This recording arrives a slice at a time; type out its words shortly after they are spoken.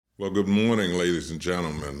Well, good morning, ladies and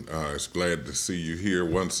gentlemen. It's glad to see you here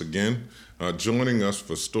once again, joining us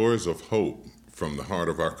for Stories of Hope from the heart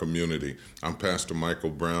of our community. I'm Pastor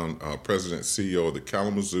Michael Brown, President and CEO of the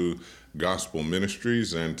Kalamazoo Gospel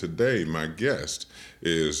Ministries, and today my guest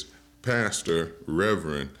is Pastor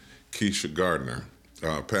Reverend Keisha Gardner.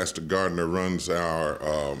 Pastor Gardner runs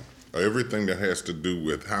our everything that has to do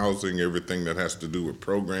with housing, everything that has to do with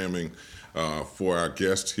programming for our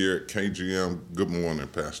guests here at KGM. Good morning,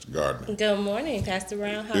 Pastor Gardner. Good morning, Pastor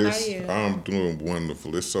Brown. How are you? I'm doing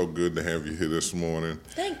wonderful. It's so good to have you here this morning.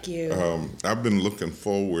 Thank you. I've been looking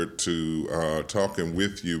forward to talking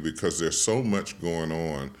with you because there's so much going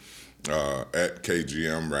on at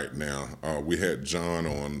KGM right now. We had John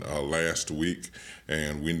on last week,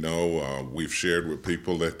 and we know we've shared with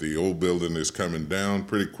people that the old building is coming down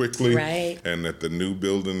pretty quickly, right, and that the new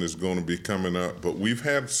building is going to be coming up. But we've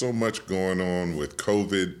had so much going on with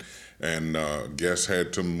COVID, and guests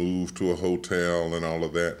had to move to a hotel and all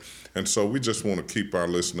of that. And so we just want to keep our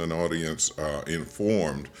listening audience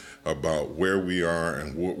informed about where we are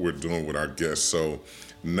and what we're doing with our guests. So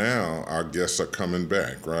now our guests are coming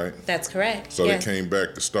back, right? That's correct. So yes. They came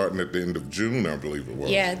back starting at the end of June, I believe it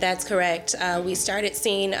was. Yeah, that's correct. We started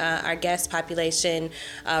seeing our guest population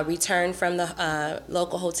return from the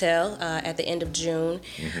local hotel at the end of June,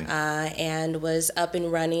 and was up and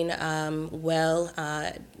running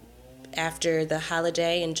after the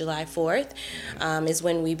holiday in July 4th is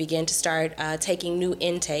when we began to start taking new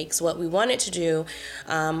intakes. What we wanted to do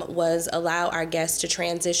was allow our guests to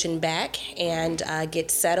transition back and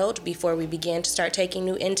get settled before we began to start taking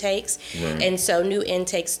new intakes. Right. And so new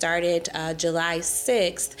intakes started July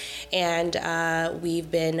 6th, and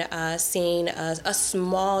we've been seeing a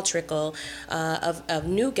small trickle of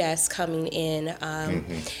new guests coming in.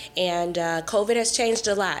 And COVID has changed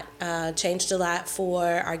a lot for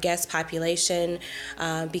our guest population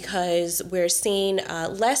because we're seeing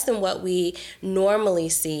less than what we normally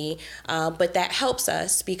see, but that helps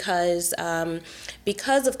us because of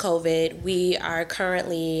COVID, we are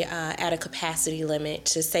currently at a capacity limit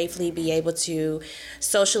to safely be able to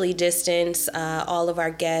socially distance all of our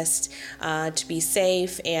guests, to be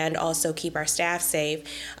safe and also keep our staff safe.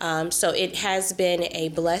 So it has been a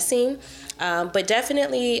blessing, but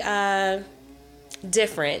definitely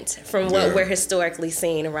different from what we're historically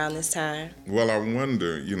seeing around this time. Well, I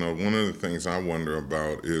wonder, one of the things I wonder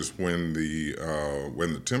about is when the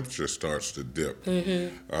temperature starts to dip,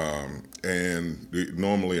 and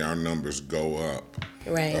normally our numbers go up.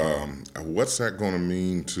 Right. What's that going to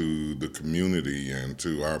mean to the community and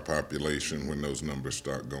to our population when those numbers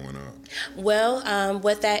start going up? Well,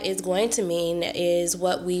 what that is going to mean is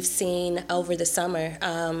what we've seen over the summer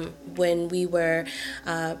when we were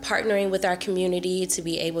partnering with our community to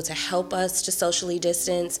be able to help us to socially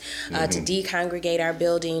distance, to decongregate our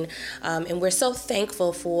building. And we're so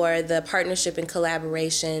thankful for the partnership and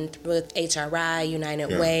collaboration with HRI,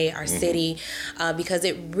 United Way, our city, because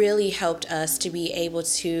it really helped us to be able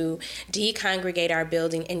to decongregate our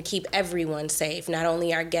building and keep everyone safe, not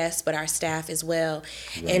only our guests, but our staff as well.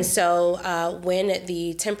 Right. And so when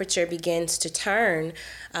the temperature begins to turn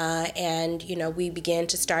and, we begin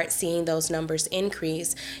to start seeing those numbers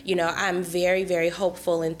increase, I'm very, very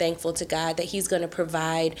hopeful and thankful to God that He's going to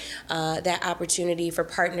provide that opportunity for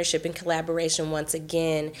partnership and collaboration once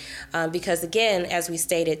again. Because again, as we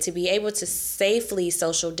stated, to be able to safely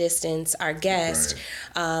social distance our guests,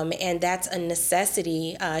 and that's a necessity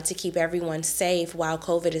to keep everyone safe while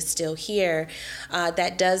COVID is still here,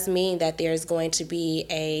 that does mean that there's going to be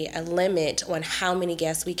a limit on how many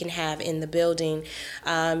guests we can have in the building.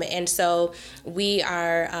 And so we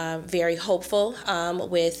are very hopeful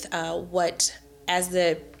with what, as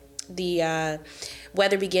the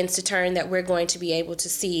weather begins to turn, that we're going to be able to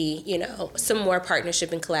see, some more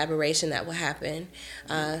partnership and collaboration that will happen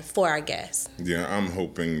for our guests. Yeah, I'm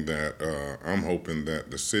hoping that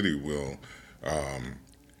the city will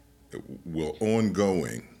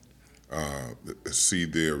ongoing see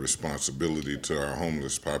their responsibility to our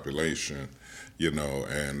homeless population,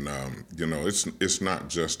 and it's not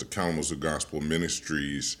just the Kalamazoo Gospel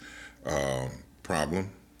Ministries problem.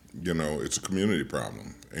 It's a community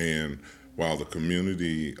problem, and while the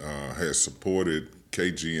community has supported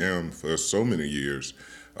KGM for so many years,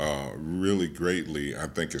 really greatly, I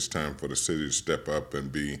think it's time for the city to step up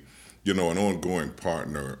and be, an ongoing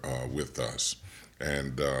partner with us.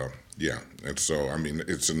 And and so,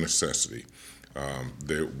 it's a necessity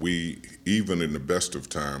that we, even in the best of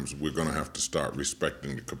times, we're going to have to start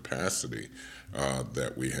respecting the capacity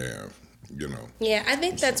that we have. Yeah, I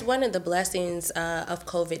think that's one of the blessings of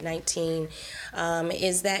COVID-19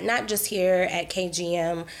 is that not just here at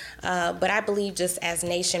KGM, but I believe just as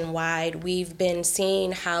nationwide, we've been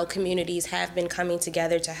seeing how communities have been coming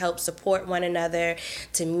together to help support one another,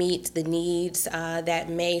 to meet the needs that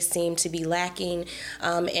may seem to be lacking.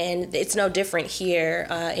 And it's no different here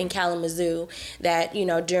in Kalamazoo that,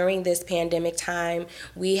 during this pandemic time,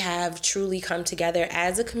 we have truly come together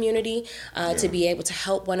as a community to be able to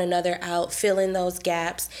help one another out, fill in those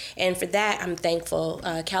gaps. And for that, I'm thankful.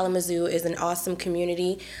 Kalamazoo is an awesome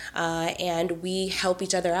community, and we help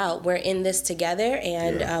each other out. We're in this together,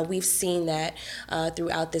 and we've seen that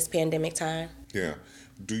throughout this pandemic time. Yeah.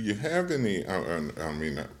 Do you have any,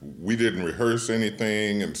 we didn't rehearse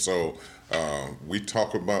anything, and so we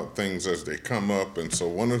talk about things as they come up. And so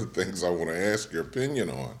one of the things I want to ask your opinion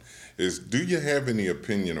on is, do you have any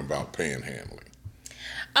opinion about panhandling?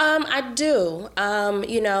 I do.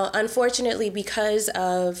 Unfortunately, because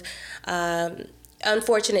of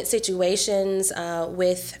unfortunate situations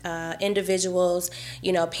with individuals,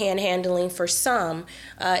 panhandling for some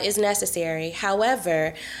is necessary.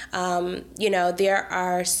 However, there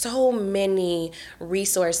are so many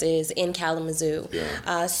resources in Kalamazoo,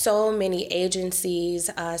 so many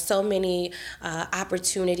agencies, so many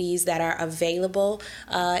opportunities that are available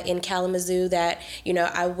in Kalamazoo that,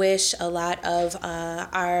 I wish a lot of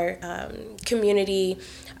our community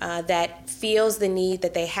that feels the need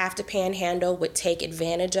that they have to panhandle would take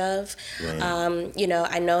advantage of. Right.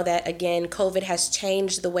 I know that, again, COVID has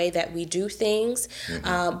changed the way that we do things.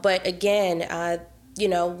 But again,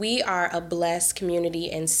 we are a blessed community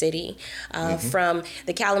and city. From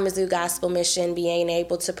the Kalamazoo Gospel Mission being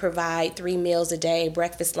able to provide 3 meals a day,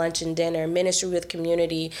 breakfast, lunch, and dinner, ministry with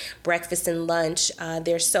community, breakfast and lunch.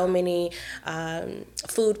 There's so many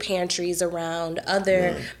food pantries around,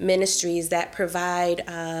 other ministries that provide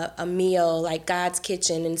a meal like God's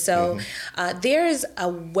Kitchen. And so there's a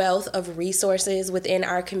wealth of resources within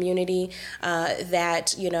our community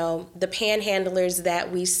that, the panhandlers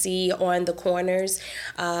that we see on the corners,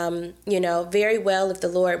 very well, if the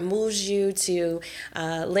Lord moves you to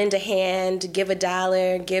lend a hand, give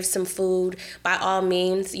 $1, give some food, by all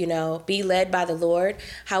means, be led by the Lord.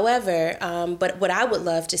 However, but what I would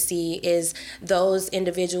love to see is those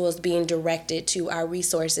individuals being directed to our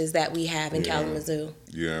resources that we have in Kalamazoo.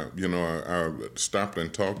 Yeah, I stopped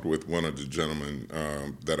and talked with one of the gentlemen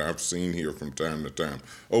that I've seen here from time to time,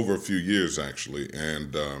 over a few years actually,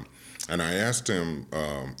 and I asked him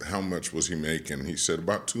how much was he making. He said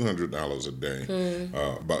about $200 a day,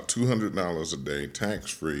 about $200 a day,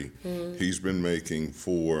 tax-free. He's been making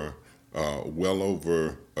for well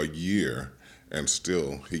over a year, and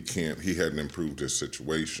still he hadn't improved his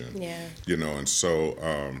situation. Yeah. And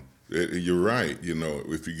so you're right.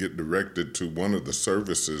 If you get directed to one of the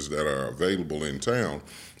services that are available in town,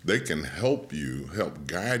 they can help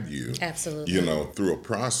guide you. Absolutely. Through a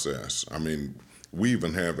process. We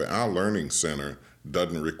even have our learning center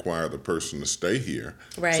doesn't require the person to stay here.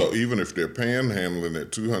 Right. So even if they're panhandling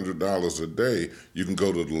at $200 a day, you can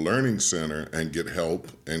go to the learning center and get help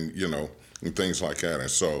and things like that.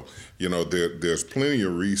 And so, there's plenty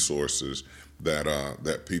of resources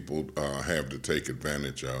that people have to take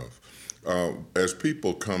advantage of. As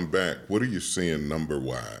people come back, what are you seeing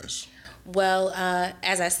number-wise? Well,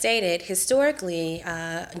 as I stated, historically,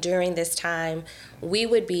 during this time, we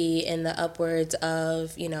would be in the upwards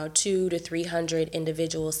of, 200 to 300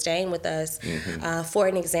 individuals staying with us. For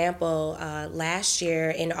an example, last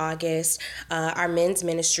year in August, our men's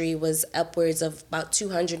ministry was upwards of about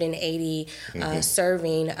 280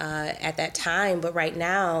 serving at that time. But right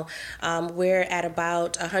now, we're at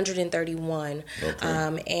about 131.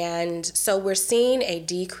 Okay. And so we're seeing a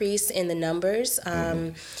decrease in the numbers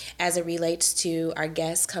as it relates to our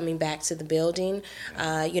guests coming back to the building.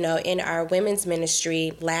 In our women's ministry,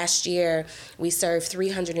 last year we served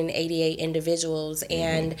 388 individuals,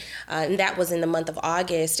 and that was in the month of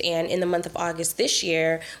August. And in the month of August this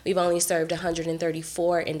year, we've only served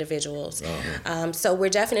 134 individuals. So we're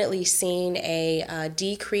definitely seeing a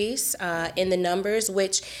decrease in the numbers,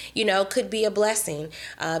 which could be a blessing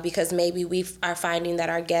because maybe we are finding that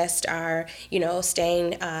our guests are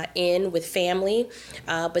staying in with family,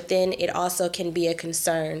 but then it also can be a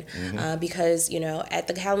concern because at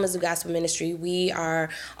the Kalamazoo Gospel Ministry, we are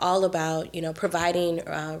all about providing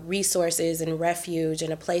resources and refuge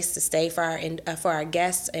and a place to stay for our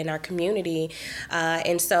guests and our community,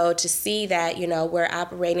 and so to see that we're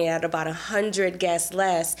operating at about 100 guests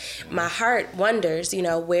less, my heart wonders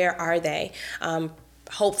where are they?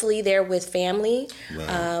 hopefully they're with family,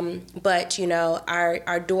 Right. but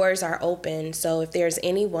our doors are open. So if there's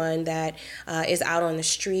anyone that is out on the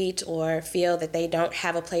street or feel that they don't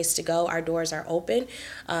have a place to go, our doors are open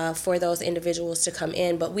for those individuals to come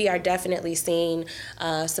in. But we are definitely seeing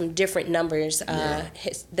some different numbers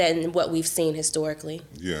than what we've seen historically.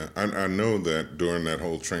 Yeah, I know that during that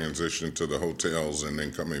whole transition to the hotels and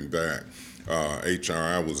then coming back,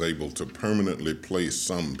 HRI was able to permanently place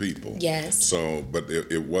some people. Yes. So, but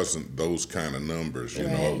it wasn't those kind of numbers. You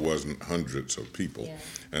know, Right. it wasn't hundreds of people. Yeah.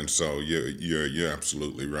 And so you're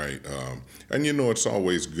absolutely right. And it's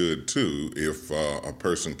always good too if a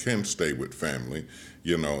person can stay with family.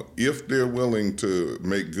 If they're willing to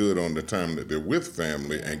make good on the time that they're with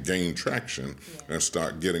family and gain traction and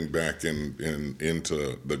start getting back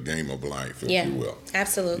into the game of life, if you will.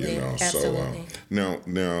 Absolutely. Absolutely. So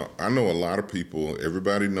now I know a lot of people.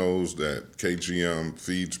 Everybody knows that KGM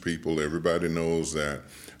feeds people. Everybody knows that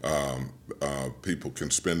people can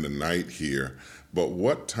spend the night here. But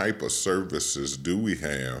what type of services do we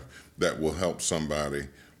have that will help somebody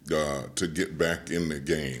to get back in the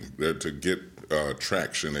game, to get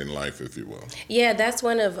traction in life, if you will? Yeah, that's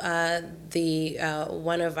one of our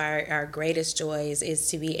greatest joys is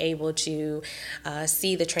to be able to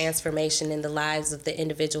see the transformation in the lives of the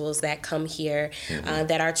individuals that come here,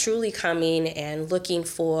 that are truly coming and looking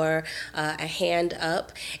for a hand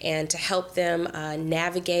up and to help them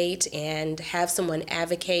navigate and have someone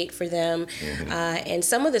advocate for them. And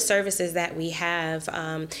some of the services that we have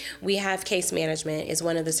case management is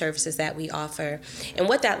one of the services that we offer. And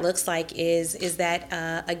what that looks like is that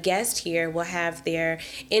a guest here will have their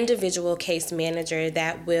individual case manager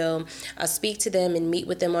that will speak to them and meet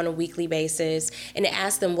with them on a weekly basis and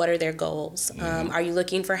ask them what are their goals. Are you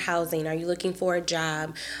looking for housing? Are you looking for a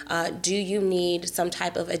job? Do you need some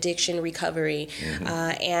type of addiction recovery?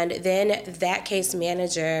 And then that case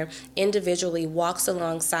manager individually walks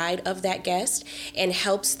alongside of that guest and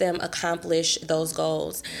helps them accomplish those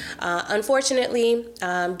goals. Unfortunately,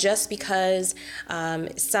 just because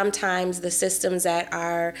sometimes the systems that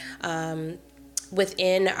are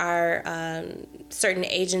within our certain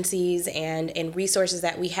agencies and resources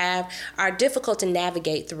that we have are difficult to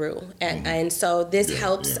navigate through. And so this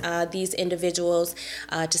helps these individuals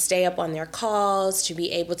to stay up on their calls, to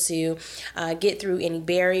be able to get through any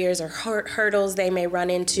barriers or hurdles they may run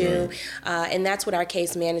into. And that's what our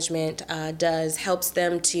case management does, helps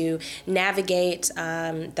them to navigate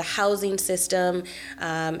the housing system,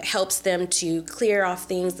 helps them to clear off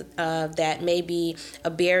things that may be a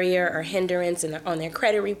barrier or hindrance on their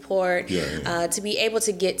credit report, to be able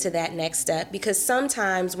to get to that next step. Because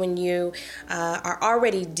sometimes when you are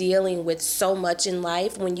already dealing with so much in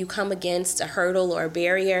life, when you come against a hurdle or a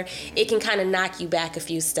barrier, it can kind of knock you back a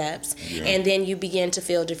few steps. And then you begin to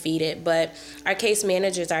feel defeated. But our case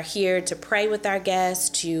managers are here to pray with our guests,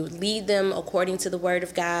 to lead them according to the Word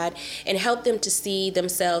of God, and help them to see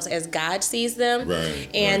themselves as God sees them.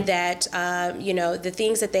 And that, the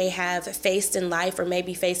things that they have faced in life or may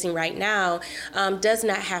be facing right now does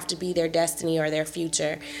not have to be their destiny or their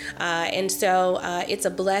future. And so it's a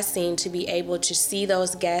blessing to be able to see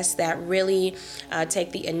those guests that really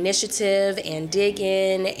take the initiative and dig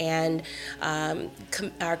in and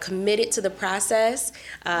are committed to the process,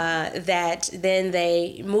 that then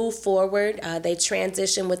they move forward, they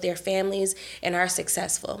transition with their families and are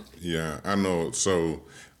successful. Yeah, I know. So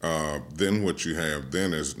then what you have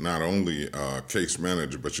then is not only a case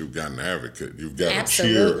manager, but you've got an advocate. You've got a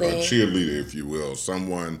cheerleader, if you will,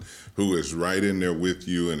 someone who is right in there with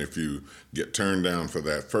you. And if you get turned down for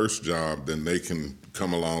that first job, then they can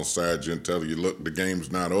come alongside you and tell you, look, the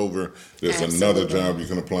game's not over. There's another job you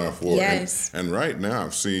can apply for. And right now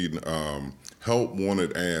I've seen help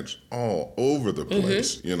wanted ads all over the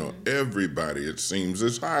place. Everybody, it seems,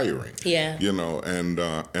 is hiring.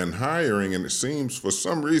 And hiring, and it seems, for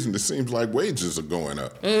some reason, it seems like wages are going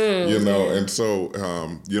up. And so,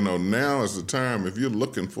 now is the time, if you're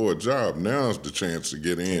looking for a job, now is the chance to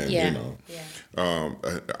get in,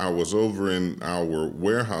 I was over in our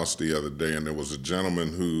warehouse the other day, and there was a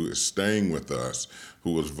gentleman who is staying with us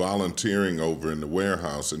who was volunteering over in the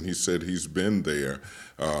warehouse, and he said he's been there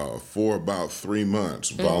for about 3 months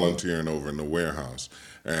volunteering over in the warehouse,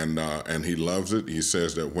 and he loves it. He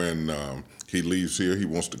says that when he leaves here, he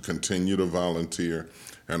wants to continue to volunteer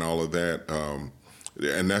and all of that.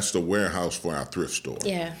 And that's the warehouse for our thrift store.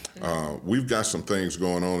 We've got some things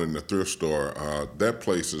going on in the thrift store. That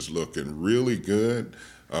place is looking really good.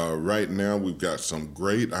 Right now, we've got some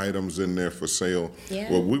great items in there for sale.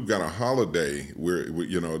 Well, we've got a holiday where,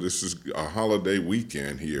 this is a holiday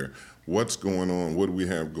weekend here, What's going on? What do we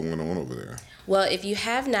have going on over there? Well, if you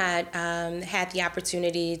have not had the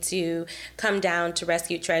opportunity to come down to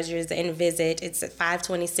Rescue Treasures and visit, it's at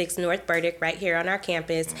 526 North Burdick right here on our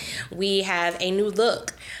campus. We have a new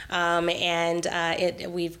look, and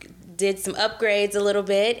we've did some upgrades a little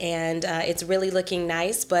bit, and it's really looking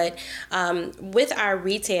nice. But with our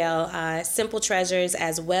retail, Simple Treasures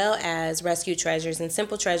as well as Rescue Treasures, and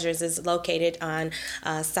Simple Treasures is located on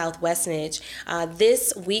South Westnedge.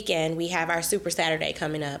 This weekend we have our Super Saturday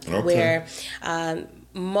coming up, where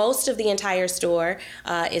most of the entire store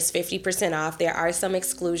is 50% off. There are some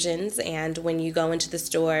exclusions, and when you go into the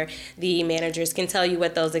store, the managers can tell you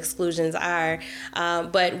what those exclusions are.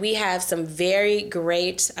 But we have some very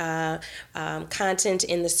great content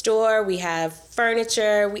in the store. We have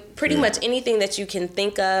furniture, pretty much anything that you can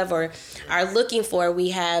think of or are looking for, we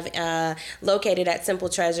have located at Simple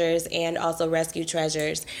Treasures and also Rescue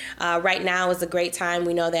Treasures. Right now is a great time.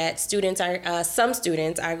 We know that some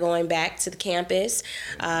students are going back to the campus.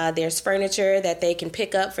 There's furniture that they can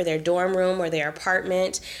pick up for their dorm room or their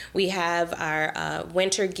apartment. We have our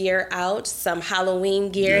winter gear out, some Halloween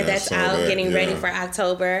gear that's out, getting ready for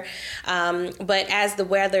October. But as the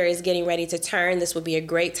weather is getting ready to turn, this would be a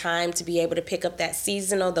great time to be able to pick up those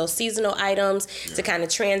seasonal items to kind of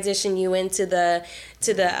transition you into the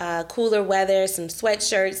cooler weather, some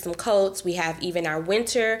sweatshirts, some coats. We have even our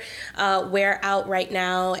winter wear out right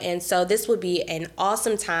now. And so this would be an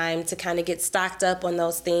awesome time to kind of get stocked up on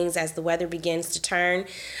those things as the weather begins to turn.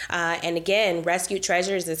 And again, Rescue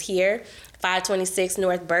Treasures is here, 526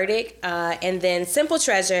 North Burdick. And then Simple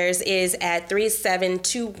Treasures is at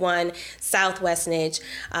 3721 South Westnedge.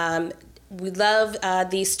 We love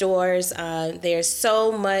these stores. There's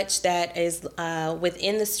so much that is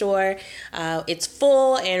within the store. It's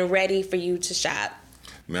full and ready for you to shop.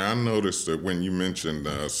 Now, I noticed that when you mentioned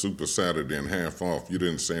Super Saturday and half off, you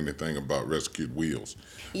didn't say anything about Rescued Wheels.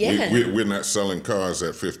 Yeah. We're not selling cars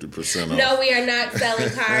at 50% off. No, we are not selling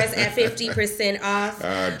cars at 50% off.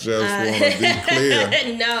 I just want to be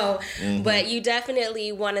clear. No, but you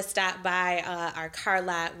definitely want to stop by our car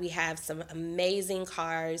lot. We have some amazing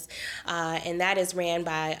cars, and that is ran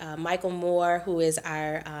by Michael Moore, who is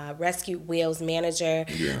our Rescue Wheels manager.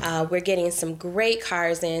 Yeah. We're getting some great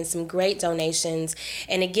cars in, some great donations.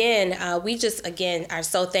 And again, we are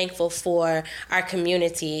so thankful for our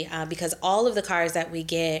community because all of the cars that we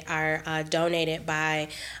get are donated by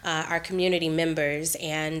our community members,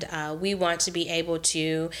 and we want to be able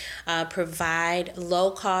to provide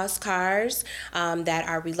low-cost cars that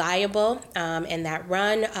are reliable and that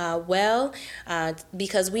run well,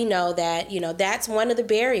 because we know that that's one of the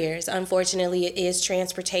barriers. Unfortunately, it is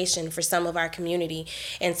transportation for some of our community,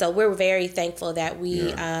 and so we're very thankful that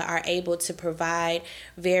we are able to provide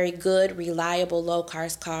very good, reliable,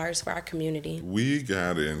 low-cost cars for our community. We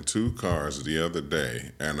got in 2 cars the other day,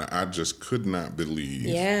 and I just could not believe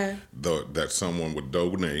that someone would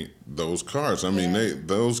donate those cars. I mean,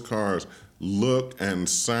 those cars look and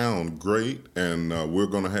sound great, and we're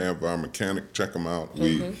going to have our mechanic check them out.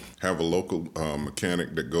 We have a local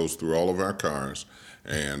mechanic that goes through all of our cars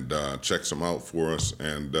and checks them out for us,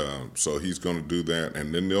 and so he's going to do that,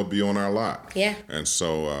 and then they'll be on our lot. Yeah. And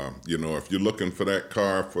so, if you're looking for that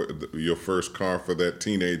car, for your first car for that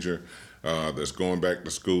teenager that's going back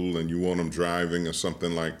to school and you want them driving or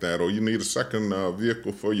something like that, or you need a second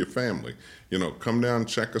vehicle for your family, come down and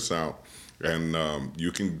check us out, and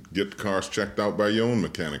you can get the cars checked out by your own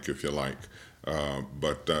mechanic if you like.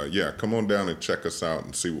 But come on down and check us out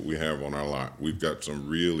and see what we have on our lot. We've got some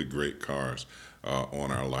really great cars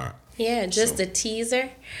on our lot. Yeah, just a teaser.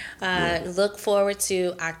 Look forward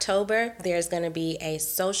to October. There's going to be a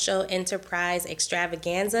social enterprise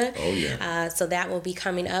extravaganza. Oh, yeah. So that will be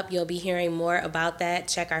coming up. You'll be hearing more about that.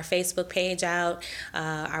 Check our Facebook page out,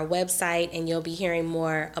 our website, and you'll be hearing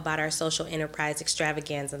more about our social enterprise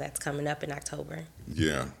extravaganza that's coming up in October.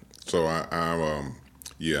 Yeah. So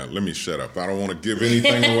let me shut up. I don't want to give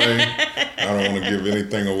anything away.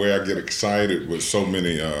 I get excited with so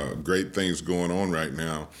many great things going on right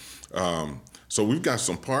now. So we've got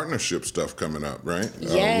some partnership stuff coming up, right?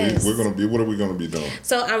 Yes. What are we going to be doing?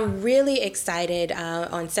 So I'm really excited.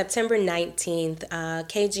 On September 19th,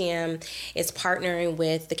 KGM is partnering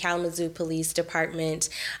with the Kalamazoo Police Department,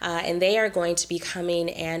 and they are going to be coming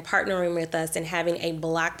and partnering with us and having a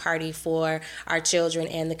block party for our children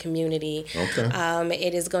and the community. Okay.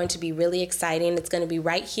 It is going to be really exciting. It's going to be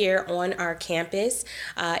right here on our campus.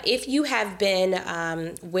 If you have been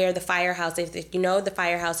where the firehouse, if you know the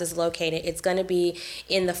firehouse is located, it's going to to be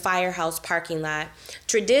in the Firehouse parking lot.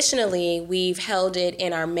 Traditionally, we've held it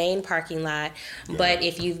in our main parking lot, but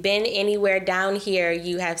if you've been anywhere down here,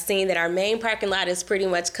 you have seen that our main parking lot is pretty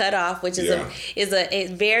much cut off, which is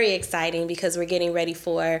it's very exciting because we're getting ready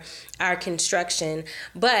for our construction.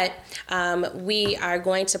 But we are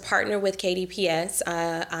going to partner with KDPS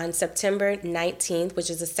on September 19th, which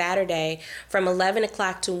is a Saturday, from 11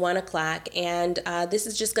 o'clock to 1 o'clock. And this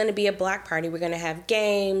is just going to be a block party. We're going to have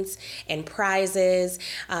games and prizes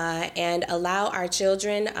and allow our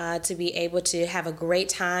children to be able to have a great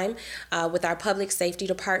time with our public safety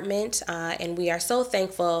department. And we are so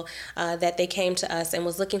thankful that they came to us and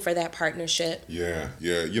was looking for that partnership. Yeah.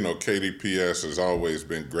 You know, KDPS has always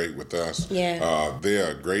been great with us. Yeah.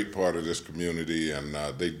 They're a great part of this community, and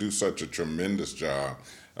they do such a tremendous job.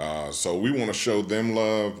 So we want to show them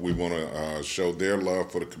love. We want to show their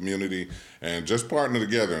love for the community and just partner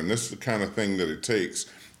together. And this is the kind of thing that it takes,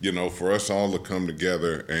 you know, for us all to come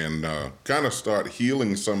together and kind of start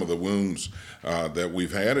healing some of the wounds that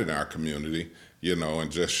we've had in our community, you know,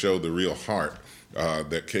 and just show the real heart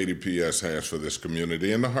that KDPS has for this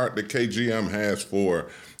community and the heart that KGM has for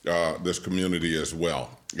this community as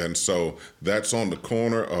well. And so that's on the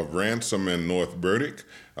corner of Ransom and North Burdick.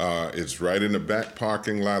 It's right in the back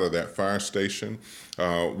parking lot of that fire station.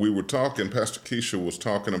 We were talking, Pastor Keisha was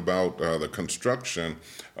talking about the construction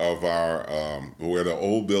of our, where the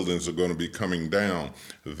old buildings are going to be coming down.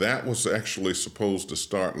 That was actually supposed to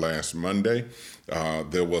start last Monday.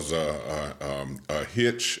 There was a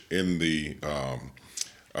hitch in the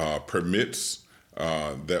permits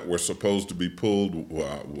that were supposed to be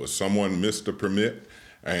pulled. Someone missed a permit.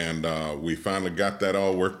 And we finally got that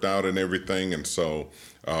all worked out and everything. And so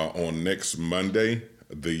on next Monday,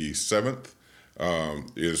 the 7th,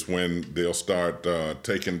 is when they'll start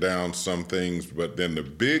taking down some things. But then the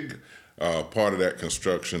big part of that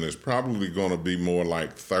construction is probably going to be more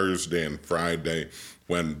like Thursday and Friday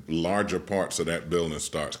when larger parts of that building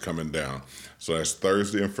starts coming down. So that's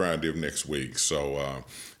Thursday and Friday of next week. So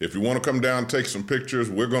if you want to come down and take some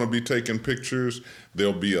pictures, we're going to be taking pictures.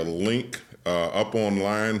 There'll be a link up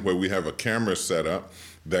online where we have a camera set up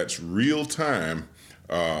that's real time,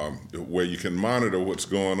 where you can monitor what's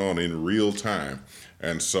going on in real time.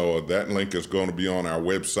 And so that link is going to be on our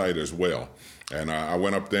website as well. And I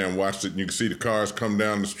went up there and watched it, and you can see the cars come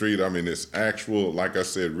down the street. I mean, it's actual, like I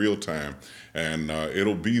said, real time. And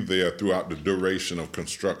it'll be there throughout the duration of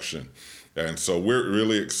construction. And so we're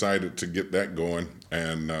really excited to get that going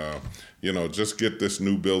and, you know, just get this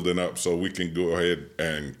new building up so we can go ahead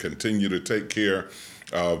and continue to take care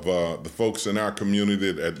of the folks in our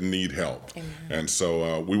community that need help. Amen. And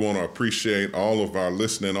so we want to appreciate all of our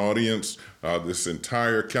listening audience, this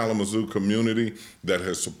entire Kalamazoo community that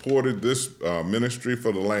has supported this ministry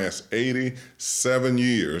for the last 87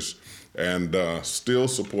 years and still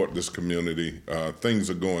support this community. Things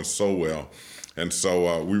are going so well. And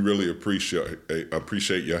so we really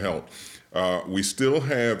appreciate your help. We still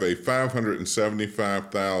have a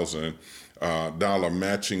 $575,000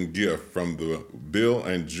 matching gift from the Bill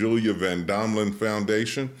and Julia Van Domelen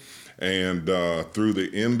Foundation. And through the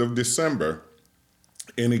end of December,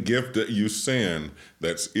 any gift that you send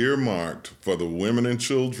that's earmarked for the Women and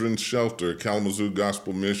Children's Shelter Kalamazoo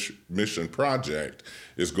Gospel Mission Project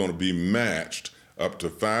is going to be matched up to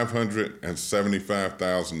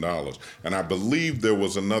 $575,000. And I believe there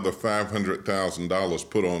was another $500,000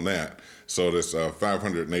 put on that. So that's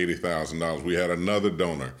 $580,000. We had another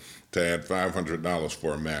donor to add $500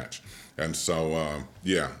 for a match. And so,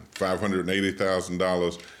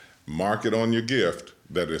 $580,000. Mark it on your gift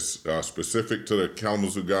that is specific to the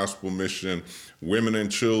Kalamazoo Gospel Mission Women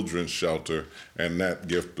and Children's Shelter, and that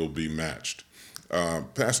gift will be matched.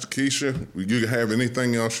 Pastor Keisha, you have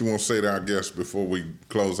anything else you want to say to our guests before we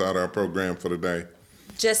close out our program for the day?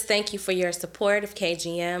 Just thank you for your support of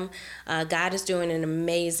KGM. God is doing an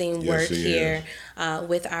amazing work here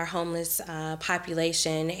with our homeless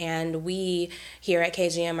population, and we here at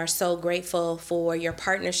KGM are so grateful for your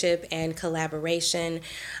partnership and collaboration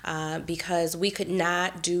because we could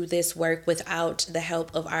not do this work without the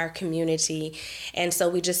help of our community. And so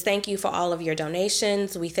we just thank you for all of your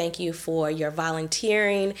donations. We thank you for your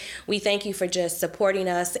volunteering. We thank you for just supporting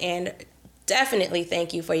us, and definitely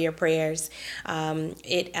thank you for your prayers.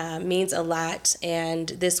 It means a lot, and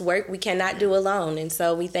this work we cannot do alone. And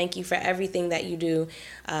so we thank you for everything that you do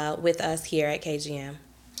with us here at KGM.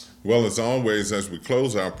 Well, as always, as we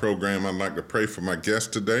close our program, I'd like to pray for my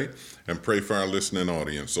guest today and pray for our listening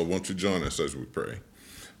audience. So won't you join us as we pray?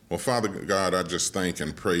 Well, Father God, I just thank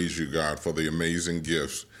and praise you, God, for the amazing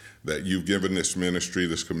gifts that you've given this ministry,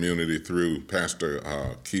 this community through Pastor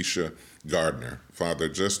Keisha Gardner. Father,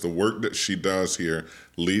 just the work that she does here,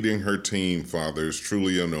 leading her team, Father, is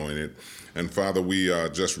truly anointed. And Father, we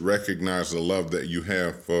just recognize the love that you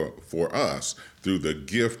have for us through the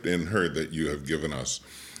gift in her that you have given us.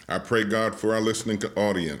 I pray, God, for our listening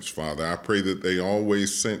audience, Father. I pray that they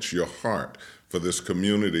always sense your heart for this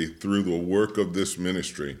community through the work of this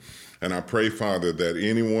ministry. And I pray, Father, that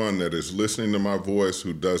anyone that is listening to my voice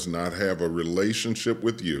who does not have a relationship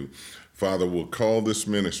with you, Father, will call this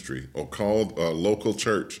ministry or call a local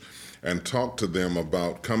church and talk to them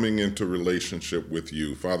about coming into relationship with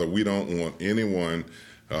you. Father, we don't want anyone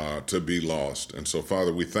to be lost. And so,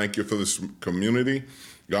 Father, we thank you for this community.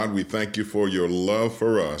 God, we thank you for your love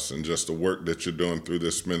for us and just the work that you're doing through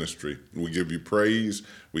this ministry. We give you praise,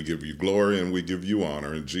 we give you glory, and we give you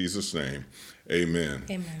honor. In Jesus' name, amen.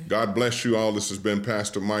 Amen. God bless you all. This has been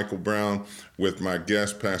Pastor Michael Brown with my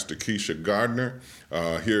guest, Pastor Keisha Gardner,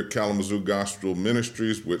 here at Kalamazoo Gospel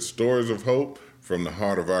Ministries with stories of hope from the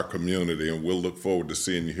heart of our community. And we'll look forward to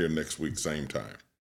seeing you here next week, same time.